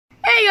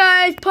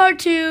guys, part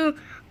 2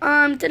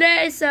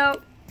 today.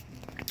 So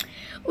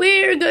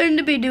we're going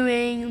to be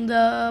doing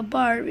the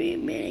Barbie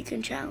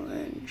mannequin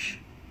challenge.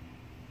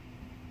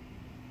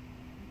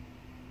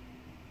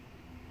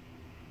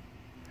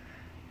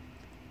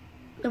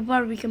 The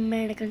Barbie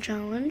mannequin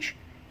challenge.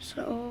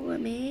 So let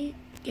me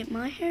get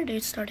my hair day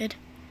started.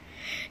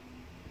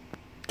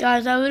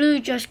 Guys, I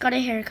literally just got a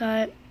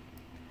haircut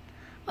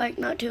like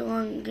not too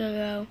long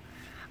ago.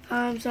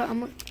 So I'm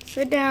gonna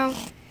sit down.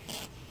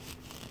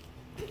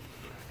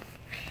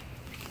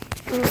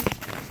 I'm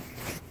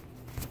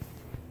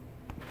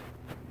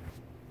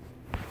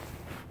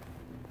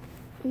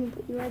gonna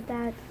put you right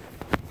back.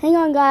 Hang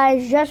on,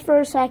 guys, just for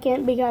a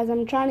second because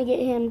I'm trying to get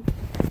him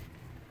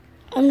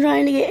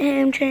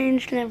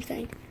changed and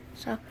everything.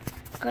 So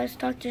let's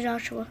talk to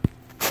Joshua.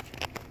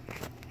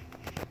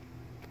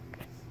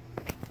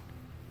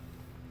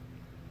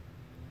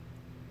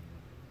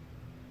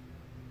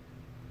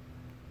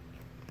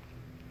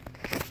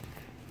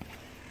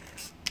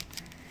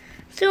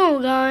 So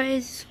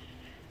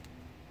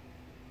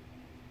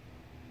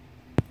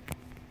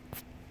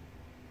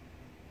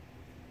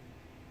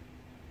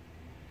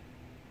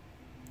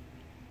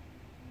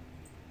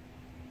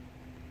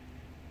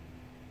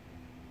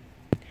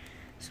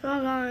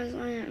guys,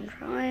 I am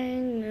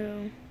trying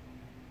to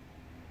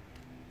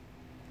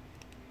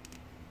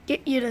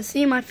get you to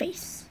see my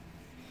face.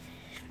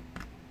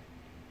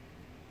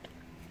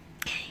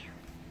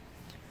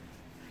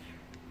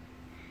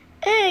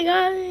 Hey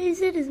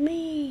guys, it is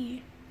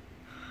me,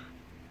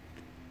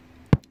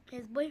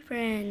 his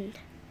boyfriend.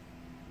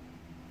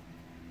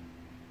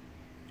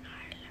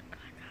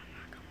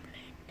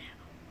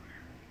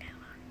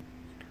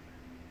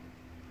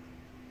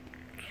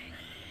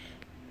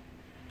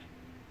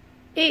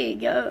 There you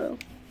go.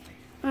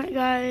 Alright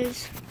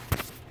guys,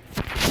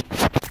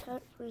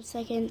 cut for a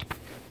second.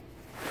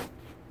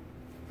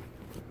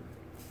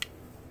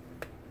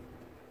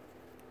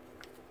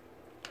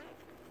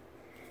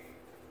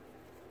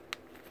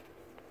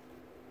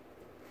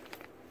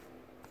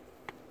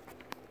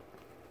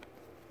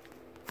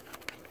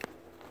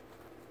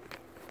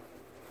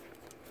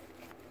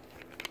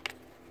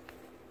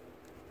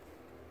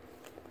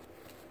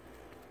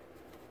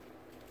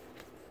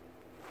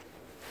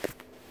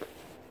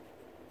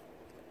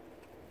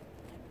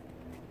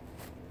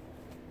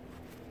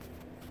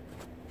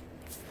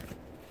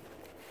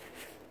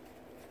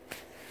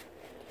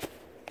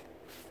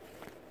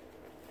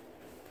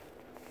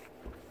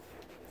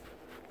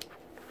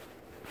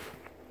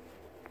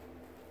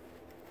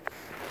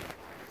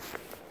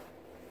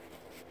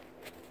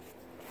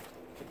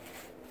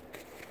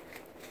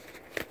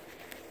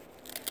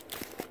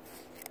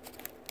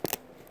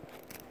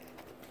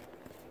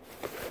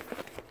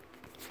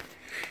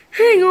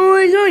 Hey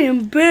guys, I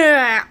am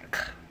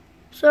back.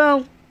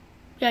 So,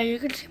 yeah, you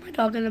can see my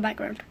dog in the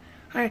background.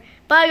 Alright,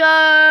 bye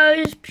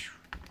guys.